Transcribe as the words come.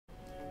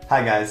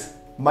Hi guys,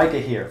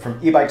 Micah here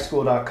from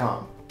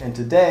EbikeSchool.com, and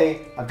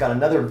today I've got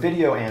another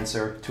video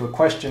answer to a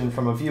question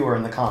from a viewer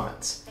in the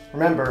comments.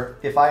 Remember,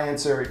 if I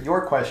answer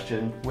your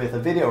question with a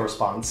video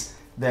response,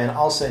 then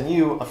I'll send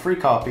you a free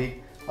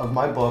copy of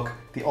my book,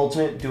 The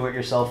Ultimate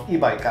Do-It-Yourself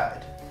E-Bike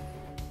Guide.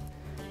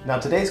 Now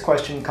today's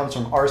question comes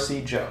from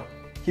RC Joe.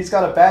 He's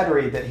got a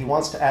battery that he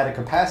wants to add a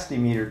capacity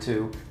meter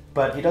to,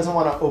 but he doesn't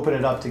want to open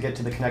it up to get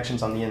to the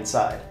connections on the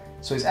inside.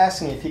 So he's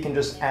asking if he can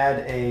just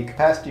add a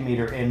capacity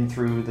meter in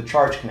through the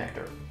charge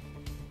connector.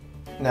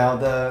 Now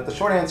the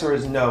short answer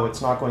is no,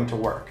 it's not going to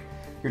work.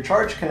 Your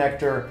charge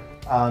connector,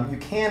 you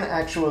can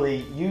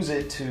actually use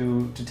it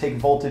to take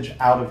voltage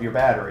out of your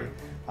battery.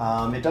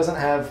 It doesn't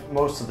have,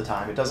 most of the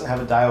time, it doesn't have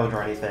a diode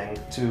or anything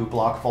to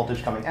block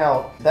voltage coming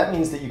out. That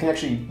means that you can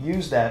actually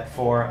use that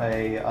for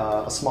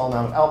a small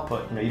amount of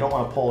output. You don't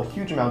want to pull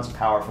huge amounts of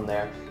power from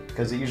there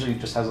because it usually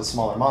just has a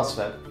smaller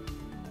MOSFET.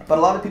 But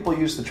a lot of people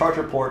use the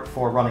charger port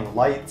for running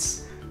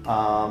lights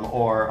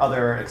or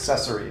other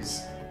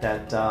accessories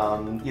that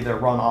either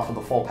run off of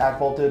the full pack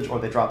voltage or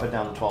they drop it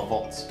down to 12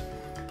 volts.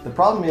 The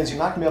problem is you're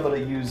not going to be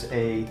able to use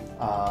a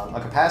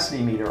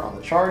capacity meter on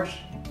the charge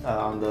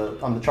on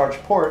the charge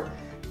port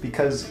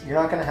because you're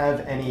not going to have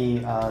any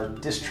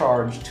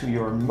discharge to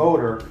your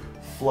motor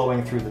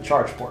flowing through the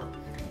charge port.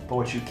 But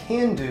what you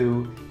can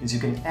do is you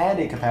can add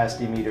a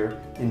capacity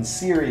meter in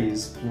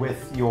series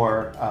with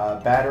your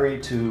battery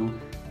to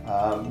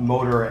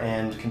motor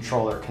and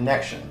controller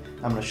connection.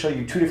 I'm going to show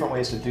you two different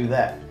ways to do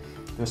that.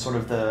 There's sort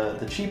of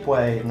the cheap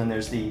way, and then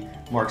there's the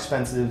more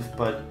expensive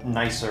but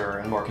nicer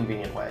and more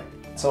convenient way.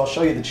 So I'll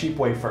show you the cheap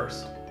way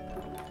first.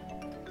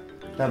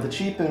 Now the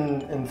cheap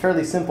and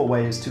fairly simple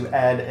way is to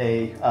add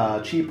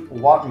a cheap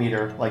watt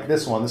meter like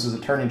this one. This is a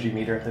Turnigy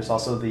meter. There's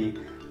also the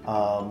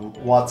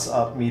watts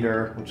up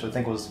meter, which I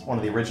think was one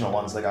of the original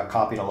ones that got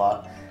copied a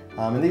lot.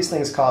 And these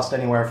things cost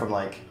anywhere from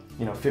like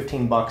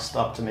 15 bucks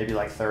up to maybe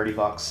like 30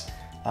 bucks.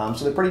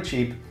 So they're pretty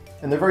cheap,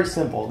 and they're very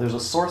simple. There's a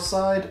source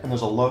side and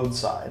there's a load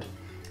side.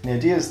 And the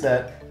idea is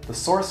that the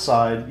source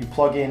side you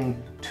plug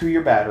in to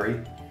your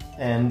battery,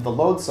 and the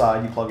load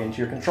side you plug into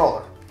your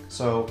controller.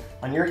 So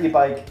on your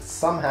e-bike,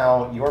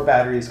 somehow your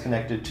battery is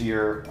connected to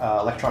your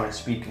electronic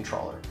speed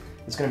controller.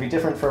 It's going to be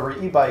different for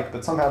every e-bike,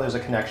 but somehow there's a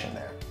connection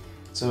there.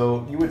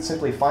 So you would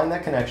simply find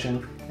that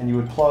connection and you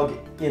would plug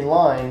in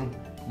line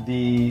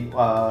the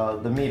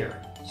meter.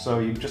 So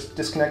you just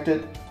disconnect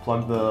it,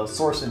 plug the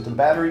source into the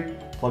battery,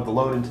 plug the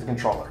load into the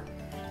controller.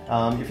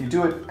 If you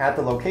do it at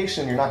the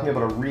location, you're not going to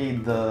be able to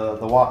read the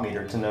watt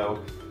meter to know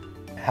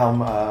how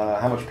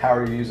much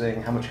power you're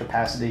using, how much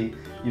capacity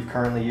you've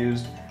currently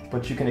used,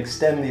 but you can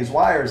extend these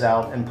wires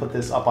out and put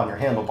this up on your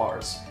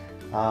handlebars.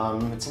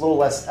 It's a little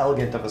less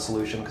elegant of a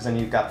solution because then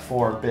you've got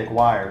 4 big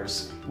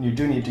wires. You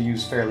do need to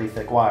use fairly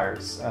thick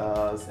wires,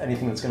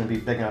 anything that's going to be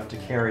big enough to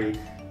carry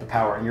the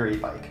power in your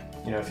e-bike.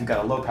 If you've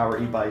got a low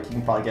power e-bike, you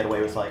can probably get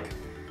away with like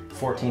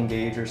 14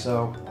 gauge or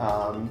so.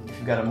 If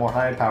you've got a more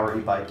high power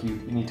e-bike, you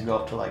need to go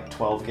up to like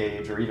 12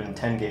 gauge or even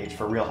 10 gauge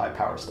for real high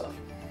power stuff.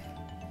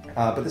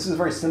 But this is a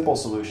very simple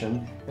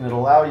solution, and it'll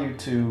allow you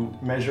to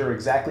measure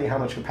exactly how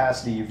much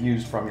capacity you've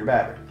used from your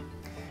battery.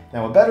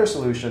 Now a better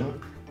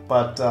solution,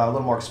 but a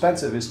little more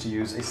expensive, is to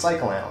use a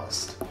cycle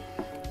analyst.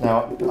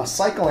 Now a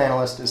cycle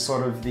analyst is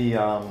sort of the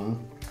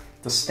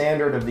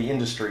standard of the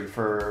industry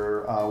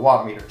for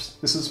watt meters.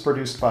 This is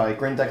produced by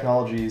Grin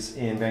Technologies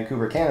in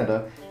Vancouver,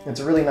 Canada, and it's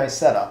a really nice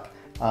setup.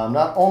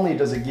 Not only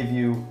does it give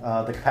you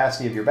the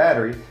capacity of your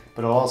battery,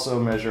 but it'll also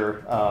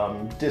measure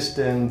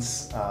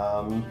distance.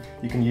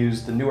 You can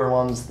use the newer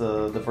ones,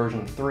 the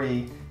version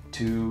 3,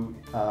 to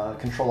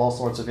control all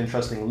sorts of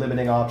interesting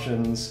limiting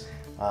options.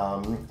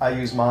 I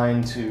use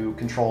mine to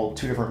control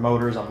 2 different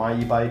motors on my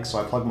e-bike, so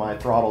I plug my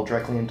throttle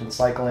directly into the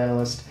cycle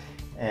analyst,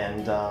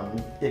 and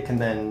it can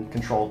then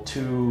control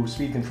 2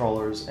 speed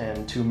controllers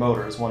and 2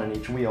 motors, 1 in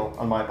each wheel,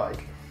 on my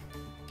bike.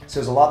 So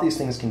there's a lot these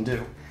things can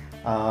do.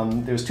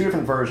 There's 2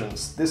 different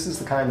versions. This is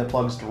the kind that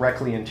plugs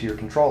directly into your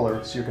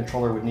controller, so your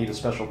controller would need a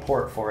special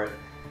port for it.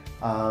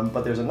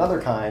 But there's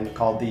another kind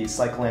called the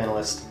Cycle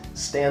Analyst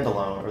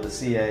Standalone, or the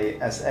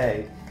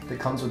CASA, that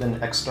comes with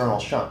an external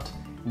shunt.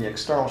 And the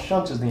external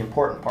shunt is the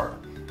important part.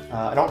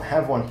 I don't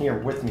have one here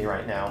with me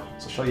right now,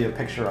 so I'll show you a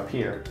picture up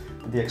here.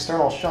 But the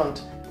external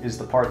shunt is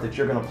the part that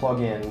you're going to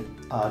plug in,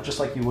 just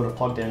like you would have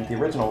plugged in the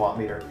original watt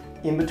meter,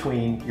 in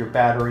between your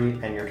battery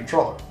and your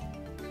controller.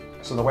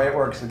 So the way it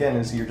works, again,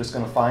 is you're just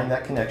going to find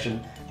that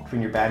connection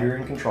between your battery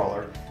and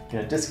controller, you're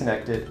going to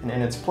disconnect it, and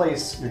in its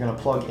place, you're going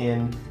to plug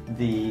in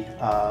the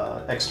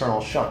external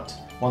shunt.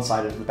 One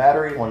side into the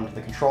battery, one into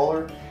the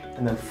controller,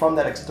 and then from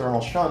that external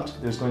shunt,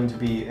 there's going to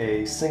be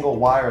a single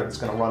wire that's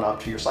going to run up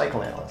to your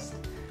cycle analyst.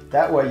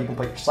 That way you can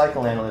put your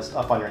cycle analyst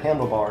up on your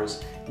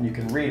handlebars, and you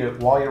can read it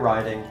while you're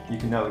riding. You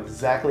can know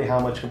exactly how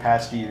much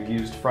capacity you've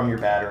used from your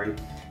battery,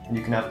 and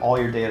you can have all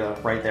your data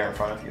right there in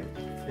front of you.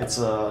 It's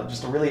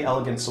just a really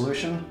elegant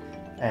solution,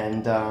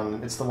 and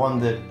it's the one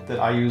that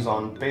I use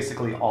on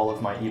basically all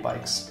of my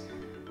e-bikes.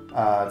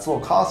 It's a little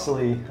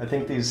costly. I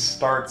think these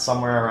start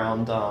somewhere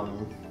around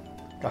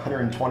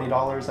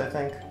 $120, I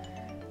think.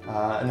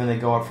 and then they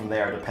go up from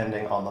there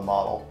depending on the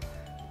model.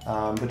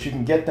 But you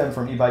can get them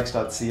from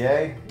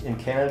ebikes.ca in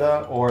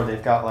Canada, or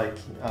they've got like,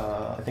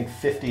 I think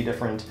 50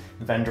 different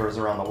vendors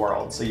around the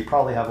world. So you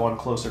probably have one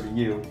closer to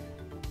you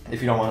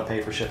if you don't want to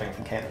pay for shipping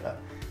from Canada.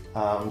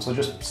 So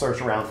just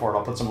search around for it.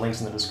 I'll put some links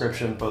in the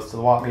description, both to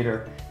the watt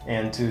meter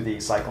and to the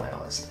cycle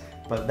analyst.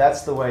 But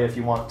that's the way, if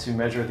you want to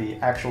measure the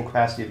actual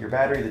capacity of your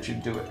battery, that you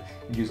do it.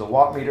 You use a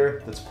watt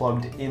meter that's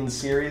plugged in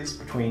series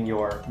between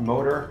your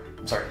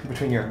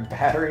between your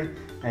battery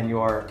and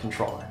your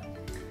controller.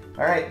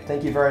 All right,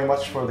 thank you very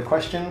much for the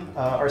question,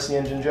 RC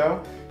Engine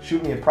Joe.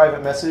 Shoot me a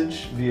private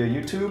message via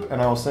YouTube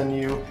and I will send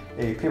you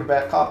a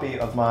paperback copy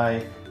of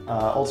my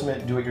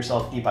Ultimate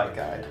Do-It-Yourself e-bike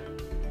guide.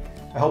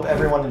 I hope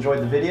everyone enjoyed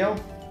the video,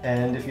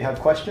 and if you have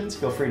questions,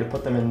 feel free to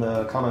put them in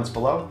the comments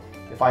below.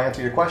 If I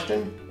answer your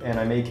question and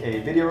I make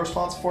a video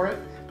response for it,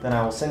 then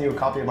I will send you a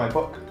copy of my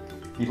book.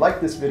 If you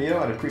like this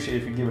video, I'd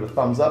appreciate if you give it a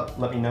thumbs up,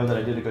 let me know that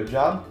I did a good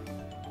job.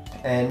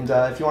 And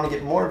if you want to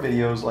get more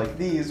videos like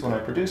these when I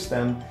produce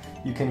them,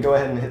 you can go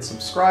ahead and hit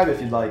subscribe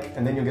if you'd like,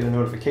 and then you'll get a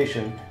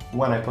notification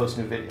when I post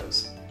new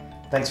videos.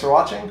 Thanks for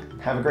watching,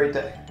 have a great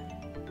day.